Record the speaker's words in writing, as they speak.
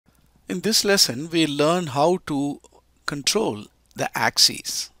In this lesson, we learn how to control the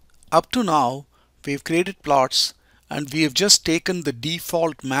axes. Up to now, we've created plots and we have just taken the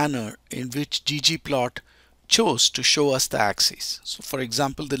default manner in which ggplot chose to show us the axes. So for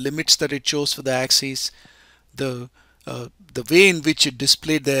example, the limits that it chose for the axes, the way in which it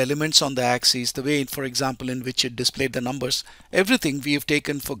displayed the elements on the axis, the way, for example, in which it displayed the numbers, everything we have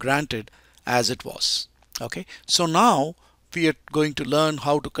taken for granted as it was. Okay, so now we are going to learn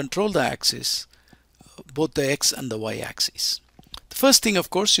how to control the axis, both the x and the y axis. The first thing, of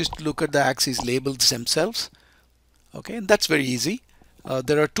course, is to look at the axis labels themselves. Okay, and that's very easy.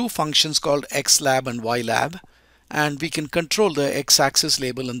 There are two functions called xlab and ylab, and we can control the x-axis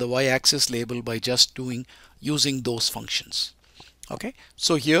label and the y-axis label by just using those functions. Okay,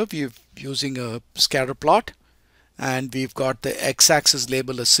 so here we're using a scatter plot and we've got the x-axis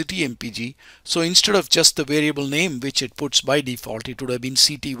label as city_mpg. So instead of just the variable name which it puts by default, it would have been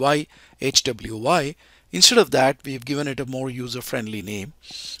cty_hwy. Instead of that, we've given it a more user-friendly name.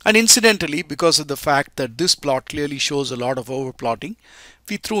 And incidentally, because of the fact that this plot clearly shows a lot of overplotting,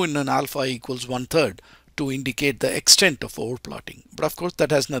 we threw in an alpha equals 1/3 to indicate the extent of overplotting. But of course,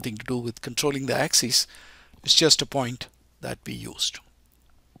 that has nothing to do with controlling the axis. It's just a point that we used.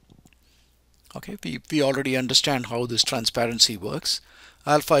 Okay, we already understand how this transparency works.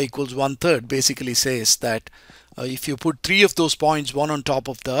 Alpha equals 1/3 basically says that if you put 3 of those points one on top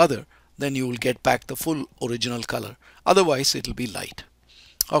of the other, then you will get back the full original color. Otherwise, it will be light.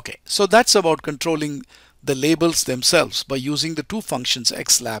 Okay, so that's about controlling the labels themselves by using the two functions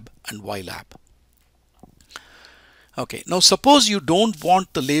xlab and ylab. Okay, now suppose you don't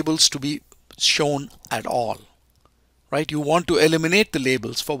want the labels to be shown at all, right? You want to eliminate the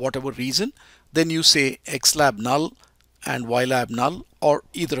labels for whatever reason. Then you say xlab null and ylab null, or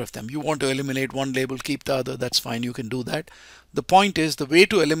either of them. You want to eliminate one label, keep the other, that's fine, you can do that. The point is, the way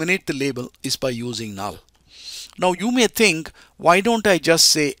to eliminate the label is by using null. Now you may think, why don't I just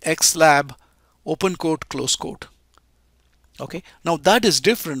say xlab open quote close quote? Okay, now that is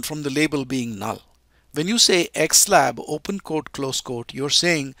different from the label being null. When you say xlab open quote close quote, you're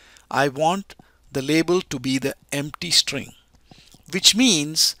saying I want the label to be the empty string, which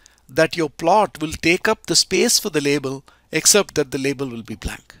means that your plot will take up the space for the label except that the label will be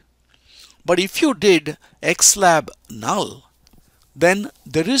blank. But if you did xlab null, then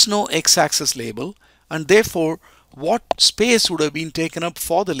there is no x-axis label, and therefore what space would have been taken up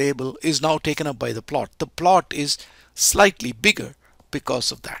for the label is now taken up by the plot. The plot is slightly bigger because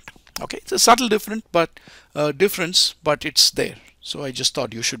of that. Okay, it's a subtle difference, but it's there. So I just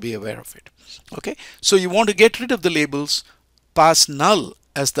thought you should be aware of it. Okay, so you want to get rid of the labels, pass null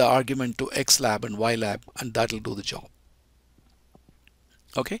as the argument to xlab and ylab, and that'll do the job.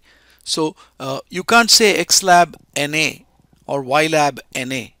 Okay, so you can't say xlab na or ylab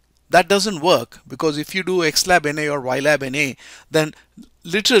na. That doesn't work, because if you do xlab na or ylab na, then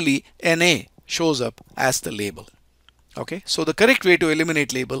literally na shows up as the label. Okay, so the correct way to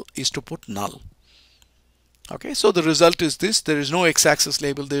eliminate label is to put null. Okay, so the result is this: there is no x-axis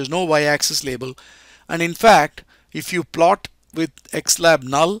label, there is no y-axis label, and in fact, if you plot with xlab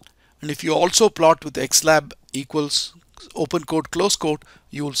null, and if you also plot with xlab equals open quote close quote,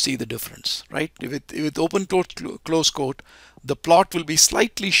 you will see the difference, right? With open quote close quote, the plot will be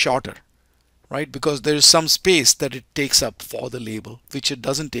slightly shorter, right? Because there is some space that it takes up for the label, which it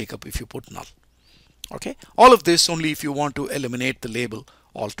doesn't take up if you put null. Okay, all of this only if you want to eliminate the label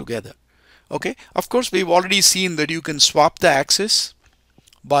altogether. Okay, of course, we've already seen that you can swap the axis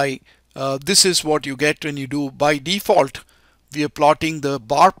by this is what you get when you do. By default, we are plotting the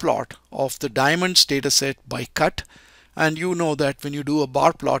bar plot of the diamonds dataset by cut, and you know that when you do a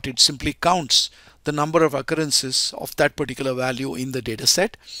bar plot, it simply counts the number of occurrences of that particular value in the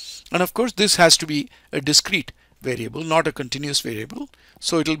dataset. And of course, this has to be a discrete variable, not a continuous variable.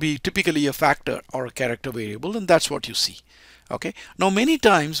 So it'll be typically a factor or a character variable, and that's what you see. Okay, now many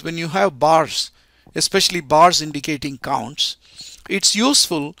times when you have bars, especially bars indicating counts, it's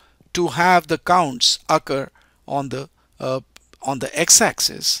useful to have the counts occur on the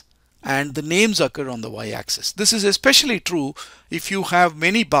x-axis and the names occur on the y-axis. This is especially true if you have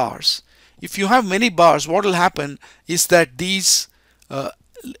many bars. If you have many bars, what will happen is that these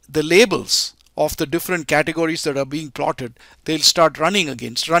the labels of the different categories that are being plotted, they'll start running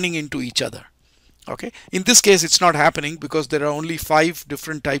into each other. Okay, in this case it's not happening because there are only 5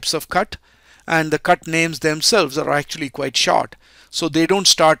 different types of cut, and the cut names themselves are actually quite short, so they don't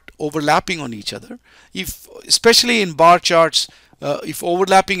start overlapping on each other. Especially in bar charts, if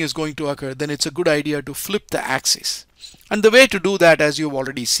overlapping is going to occur, then it's a good idea to flip the axis. And the way to do that, as you've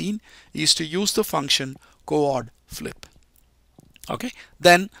already seen, is to use the function coord flip. Okay,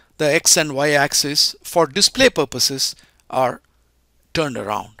 then the X and Y axis for display purposes are turned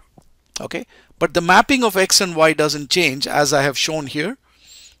around. Okay, but the mapping of X and Y doesn't change as I have shown here.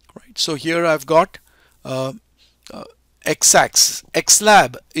 Right, so here I've got uh, X-axis.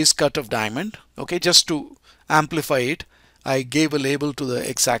 XLab is cut of diamond. Okay, just to amplify it, I gave a label to the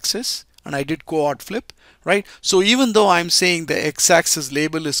X-axis and I did coord flip. Right, so even though I'm saying the X-axis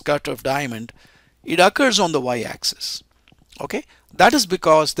label is cut of diamond, it occurs on the Y-axis. Okay, that is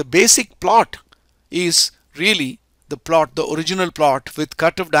because the basic plot is really the plot, the original plot with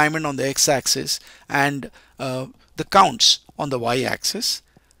cut of diamond on the X-axis and the counts on the Y-axis.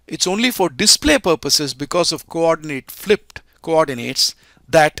 It's only for display purposes, because of coordinate flipped coordinates,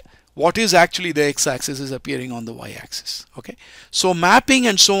 that what is actually the X-axis is appearing on the Y-axis. Okay, so mapping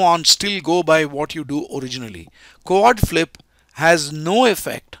and so on still go by what you do originally. Coord flip has no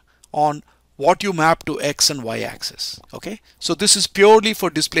effect on what you map to X and Y axis. Okay, so this is purely for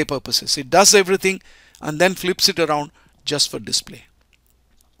display purposes. It does everything and then flips it around just for display.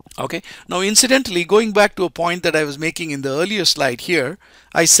 Okay, now incidentally, going back to a point that I was making in the earlier slide here,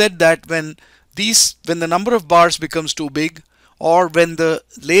 I said that when the number of bars becomes too big, or when the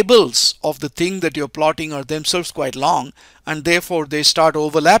labels of the thing that you're plotting are themselves quite long and therefore they start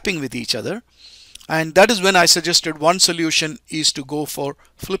overlapping with each other, and that is when I suggested one solution is to go for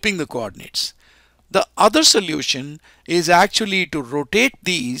flipping the coordinates. The other solution is actually to rotate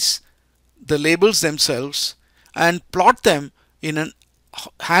the labels themselves, and plot them in an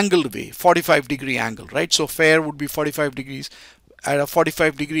angled way, 45-degree angle, right? So fair would be 45 degrees at a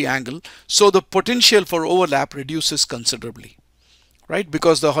 45-degree angle. So the potential for overlap reduces considerably, right?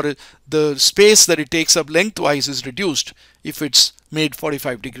 Because the space that it takes up lengthwise is reduced if it's made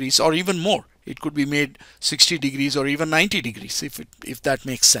 45 degrees or even more. It could be made 60 degrees or even 90 degrees if that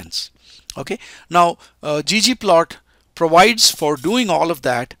makes sense. Okay, now ggplot provides for doing all of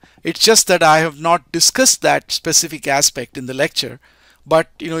that. It's just that I have not discussed that specific aspect in the lecture, but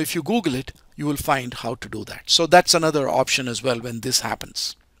if you Google it, you will find how to do that. So that's another option as well when this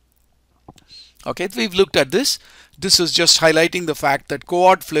happens. Okay, we've looked at this. This is just highlighting the fact that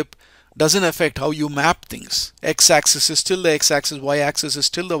coord flip doesn't affect how you map things. X-axis is still the X-axis, Y-axis is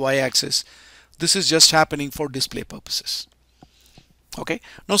still the Y-axis. This is just happening for display purposes. Okay,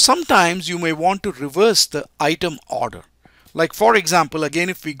 now sometimes you may want to reverse the item order. Like for example, again,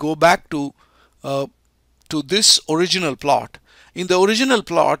 if we go back to this original plot, in the original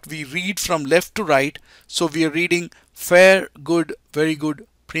plot we read from left to right, so we are reading fair, good, very good,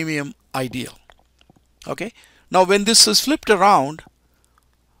 premium, ideal. Okay, now when this is flipped around,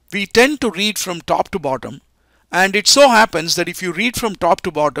 we tend to read from top to bottom, and it so happens that if you read from top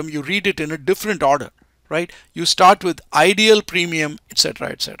to bottom, you read it in a different order, right? You start with ideal, premium, etc.,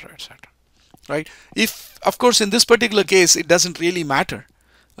 etc., etc., right? If, of course, in this particular case, it doesn't really matter,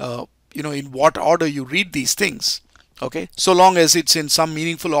 in what order you read these things. Okay, so long as it's in some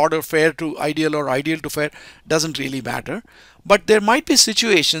meaningful order, fair to ideal or ideal to fair, doesn't really matter. But there might be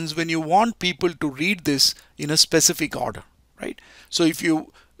situations when you want people to read this in a specific order, right? So if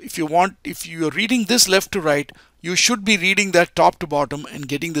you're reading this left to right, you should be reading that top to bottom and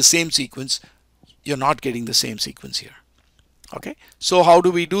getting the same sequence. You're not getting the same sequence here. Okay, so how do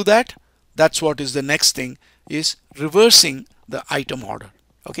we do that? That's what is the next thing, is reversing the item order.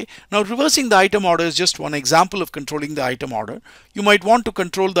 Okay, now reversing the item order is just one example of controlling the item order. You might want to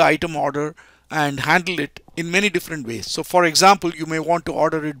control the item order and handle it in many different ways. So for example, you may want to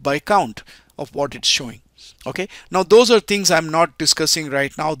order it by count of what it's showing. Okay, now those are things I'm not discussing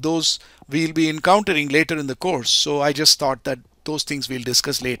right now. Those we'll be encountering later in the course. So I just thought that those things we'll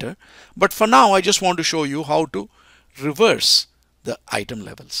discuss later. But for now, I just want to show you how to reverse the item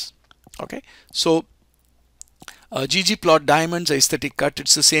levels. Okay, so ggplot diamonds aesthetic cut,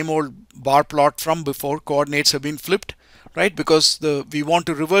 it's the same old bar plot from before. Coordinates have been flipped, right? Because we want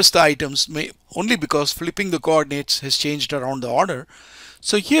to reverse the items only because flipping the coordinates has changed around the order.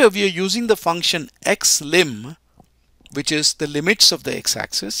 So here we are using the function xlim, which is the limits of the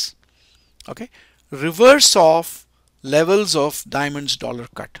x-axis. Okay, reverse of levels of diamonds dollar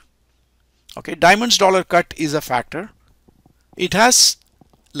cut. Okay, diamonds dollar cut is a factor. It has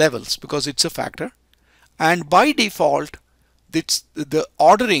levels because it's a factor, and by default the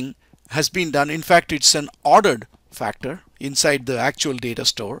ordering has been done. In fact, it's an ordered factor inside the actual data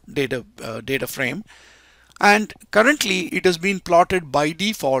store, data frame, and currently it has been plotted by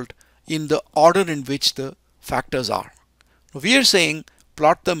default in the order in which the factors are. We are saying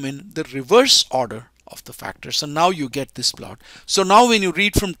plot them in the reverse order of the factors, and now you get this plot. So now when you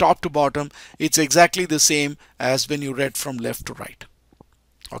read from top to bottom, it's exactly the same as when you read from left to right.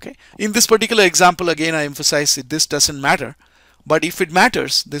 Okay, in this particular example, again I emphasize that this doesn't matter. But if it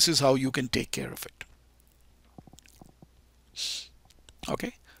matters, this is how you can take care of it.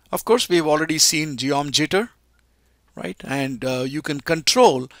 Okay. Of course, we've already seen geom jitter, right? And you can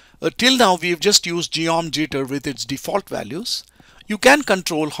control, till now we've just used geom jitter with its default values. You can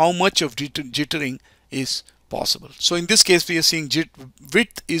control how much of jittering is possible. So in this case, we are seeing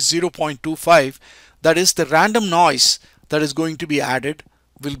width is 0.25. That is, the random noise that is going to be added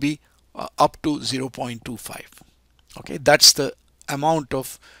will be up to 0.25. Okay, that's the amount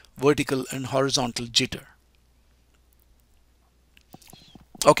of vertical and horizontal jitter.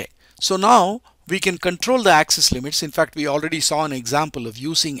 Okay, so now we can control the axis limits. In fact, we already saw an example of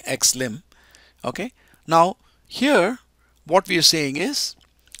using xlim. Okay, now here what we are saying is,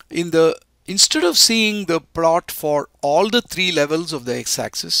 instead of seeing the plot for all the 3 levels of the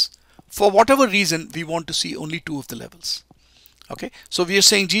x-axis, for whatever reason we want to see only 2 of the levels. Okay, so we are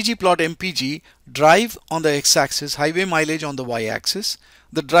saying ggplot mpg drive on the x-axis, highway mileage on the y-axis.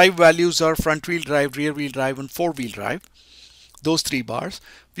 The drive values are front wheel drive, rear wheel drive, and 4-wheel drive. Those 3 bars.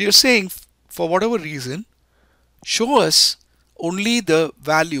 We are saying, for whatever reason, show us only the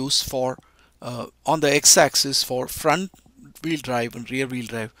values for on the x-axis for front wheel drive and rear wheel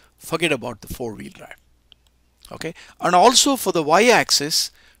drive. Forget about the 4-wheel drive. Okay, and also for the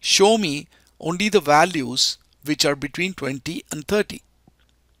y-axis, show me only the values which are between 20 and 30.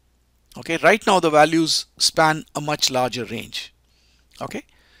 Okay, right now the values span a much larger range. Okay,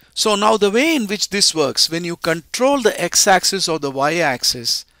 so now the way in which this works, when you control the x-axis or the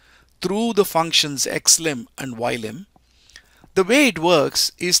y-axis through the functions xlim and ylim, the way it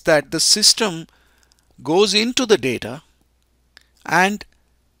works is that the system goes into the data and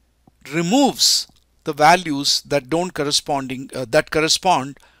removes the values that don't correspond to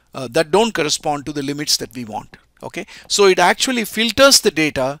the limits that we want. Okay, so it actually filters the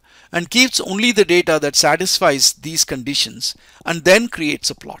data and keeps only the data that satisfies these conditions and then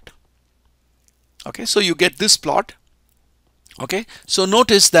creates a plot. Okay, so you get this plot. Okay, so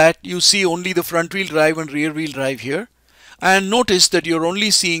notice that you see only the front wheel drive and rear wheel drive here, and notice that you're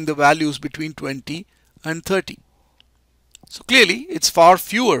only seeing the values between 20 and 30. So clearly it's far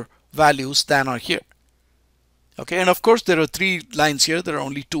fewer values than are here. Okay, and of course there are 3 lines here, there are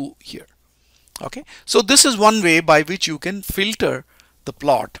only 2 here. Okay, so this is one way by which you can filter the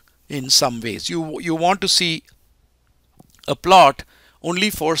plot in some ways. You want to see a plot only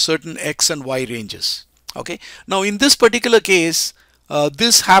for certain x and y ranges. Okay, now in this particular case,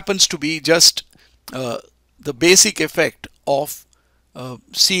 this happens to be just the basic effect of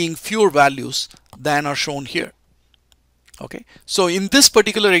seeing fewer values than are shown here. Okay, so in this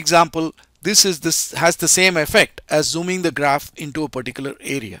particular example, this has the same effect as zooming the graph into a particular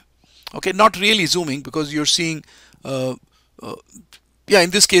area. Okay, not really zooming, because you're seeing yeah, in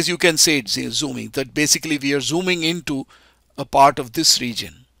this case you can say it's zooming, that basically we are zooming into a part of this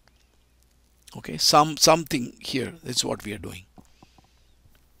region. Okay, something here is what we are doing.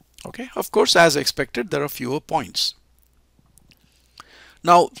 Okay, of course, as expected, there are fewer points.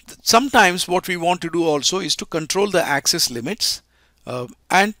 Now sometimes what we want to do also is to control the axis limits,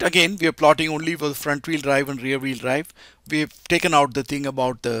 and again we are plotting only for the front wheel drive and rear wheel drive. We have taken out the thing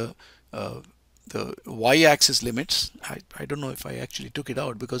about the y-axis limits. I don't know if I actually took it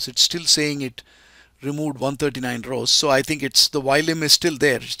out, because it's still saying it removed 139 rows. So I think it's the ylim is still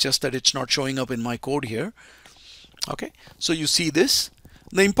there. It's just that it's not showing up in my code here. Okay, so you see this.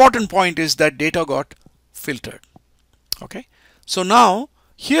 The important point is that data got filtered. Okay, so now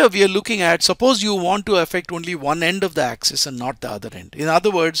here we are looking at, suppose you want to affect only one end of the axis and not the other end. In other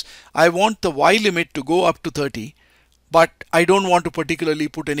words, I want the y limit to go up to 30, but I don't want to particularly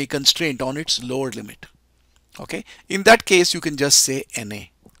put any constraint on its lower limit. Okay, in that case you can just say NA,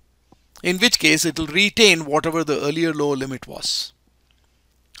 in which case it will retain whatever the earlier lower limit was.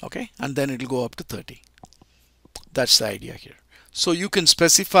 Okay, and then it will go up to 30. That's the idea here. So you can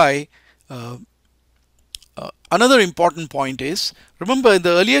specify. Another important point is, remember in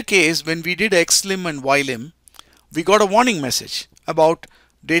the earlier case when we did xlim and ylim, we got a warning message about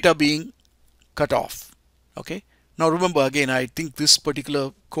data being cut off. Okay, now remember, again, I think this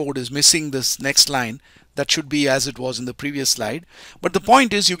particular code is missing this next line. That should be as it was in the previous slide. But the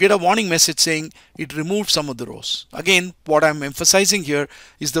point is, you get a warning message saying it removed some of the rows. Again, what I'm emphasizing here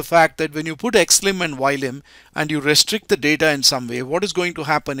is the fact that when you put xlim and ylim and you restrict the data in some way, what is going to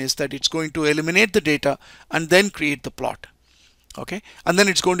happen is that it's going to eliminate the data and then create the plot. Okay, and then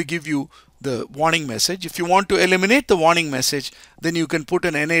it's going to give you the warning message. If you want to eliminate the warning message, then you can put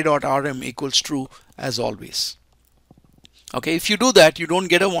an na.rm equals true as always. Okay, if you do that, you don't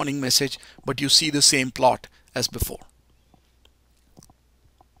get a warning message, but you see the same plot as before.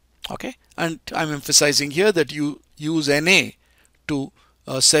 Okay, and I'm emphasizing here that you use NA to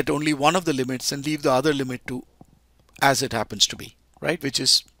set only one of the limits and leave the other limit to as it happens to be, right? Which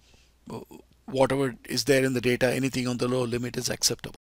is whatever is there in the data, anything on the lower limit is acceptable.